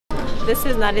This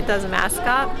is Narita's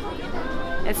mascot.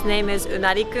 Its name is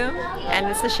Unariku, and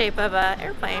it's the shape of an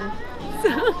airplane.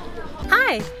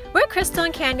 Hi, we're Crystal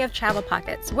and Candy of Travel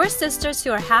Pockets. We're sisters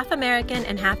who are half American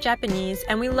and half Japanese,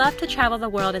 and we love to travel the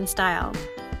world in style.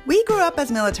 We grew up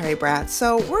as military brats,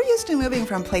 so we're used to moving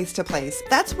from place to place.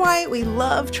 That's why we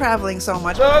love traveling so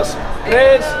much. Dos,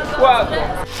 tres,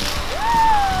 cuatro.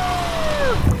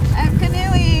 I'm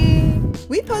canoeing!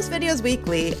 We post videos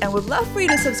weekly and would love for you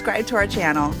to subscribe to our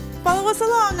channel. Follow us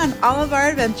along on all of our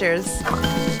adventures.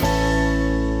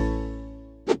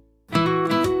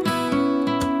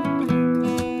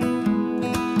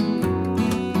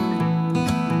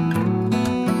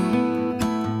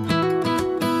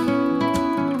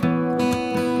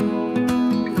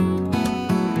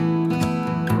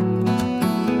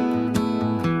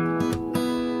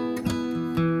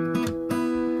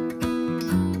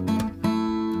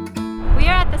 We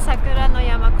are at the Sakura no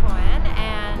Yama koen, and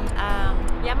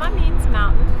Yama means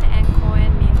mountain and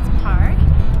koen means park,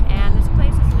 and this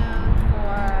place is known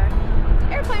for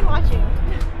airplane watching.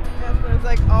 Yes, there's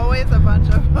like always a bunch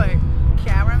of like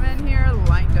cameramen here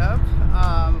lined up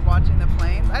watching the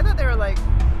planes. I thought they were like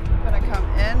gonna come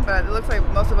in, but it looks like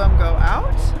most of them go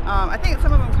out. I think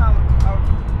some of them come out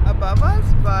above us,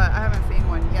 but I haven't seen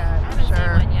one yet. I haven't seen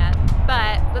one yet.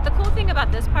 But the cool thing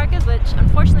about this park is, which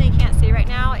unfortunately you can't see right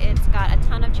now, it's got a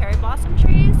ton of cherry blossom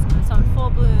trees. So in full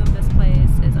bloom, this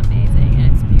place is amazing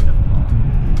and it's beautiful.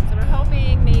 So we're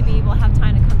hoping maybe we'll have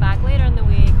time to come back later in the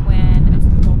week when it's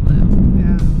in full bloom.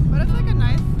 Yeah, but it's like a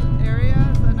nice area.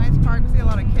 It's a nice park. We see a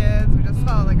lot of kids. We just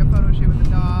saw like a photo shoot with the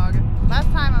dog. Last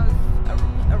time I was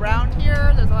around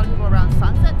here, there's a lot of people around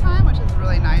sunset time, which is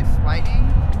really nice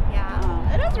lighting.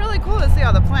 Yeah. It is really cool to see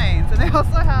all the planes, and they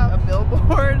also have a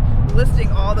billboard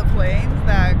listing all the planes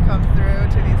that come through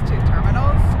to these two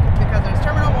terminals, because there's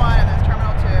Terminal 1 and there's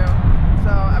Terminal 2.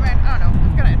 So, I mean, I don't know,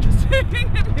 it's kind of interesting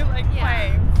if you like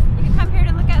planes. You can come here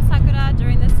to look at Sakura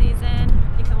during the season.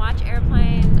 You can watch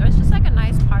airplanes, or it's just like a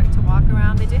nice park to walk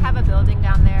around. They do have a building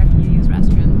down there if you use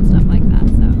restrooms and stuff like that.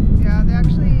 So yeah, they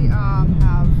actually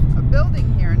have a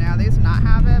building here now. They used to not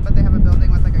have it, but they have a building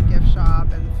with like a gift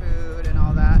shop and food and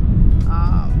all that.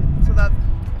 So that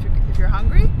if you're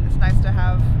hungry, it's nice to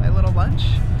have a little lunch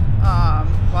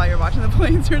while you're watching the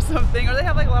planes or something. Or they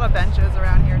have like a lot of benches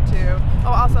around here too.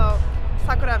 Oh, also,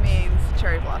 Sakura means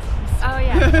cherry blossoms. oh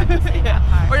yeah, Yeah.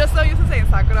 We're just so used to saying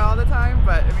Sakura all the time,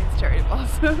 but it means cherry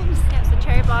blossoms. yeah, so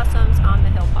cherry blossoms on the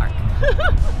hill park.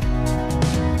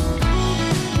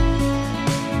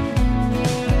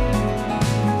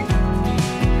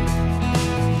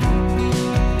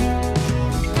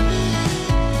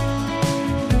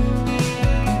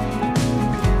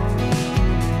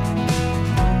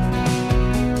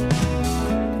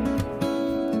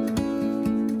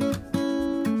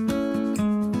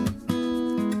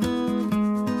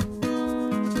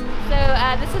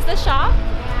 This is the shop,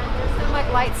 and there's some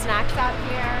like light snacks out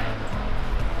here.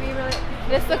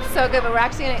 This looks so good, but we're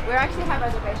actually have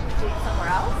reservations to eat somewhere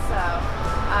else, so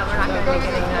we're not going to be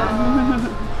getting that.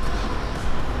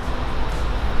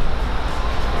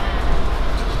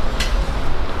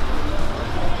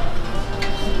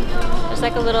 There's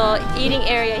like a little eating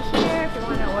area here. If you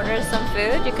want to order some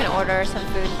food, you can order some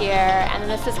food here, and then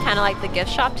this is kind of like the gift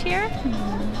shop here.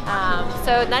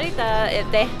 So Narita,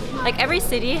 like every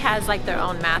city has like their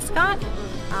own mascot.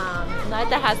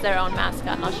 Narita has their own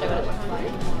mascot, and I'll show you what it looks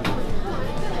like.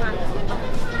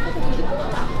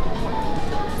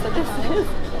 So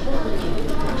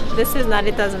this is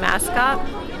Narita's mascot.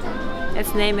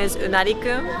 Its name is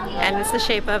Unariku, and it's the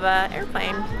shape of an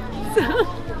airplane.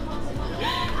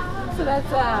 So that's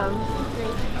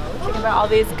thinking about all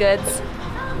these goods.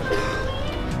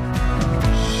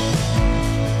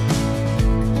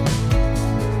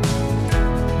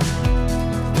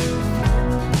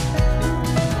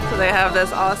 They have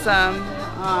this awesome,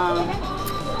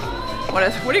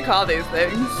 what do you call these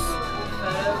things?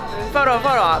 Photo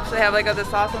ops. They have like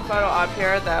this awesome photo op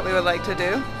here that we would like to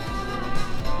do.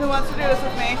 Who wants to do this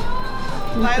with me?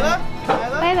 Lila?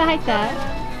 Lila, hi there.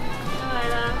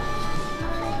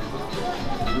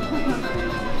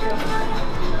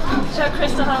 Show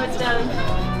Crystal how it's done.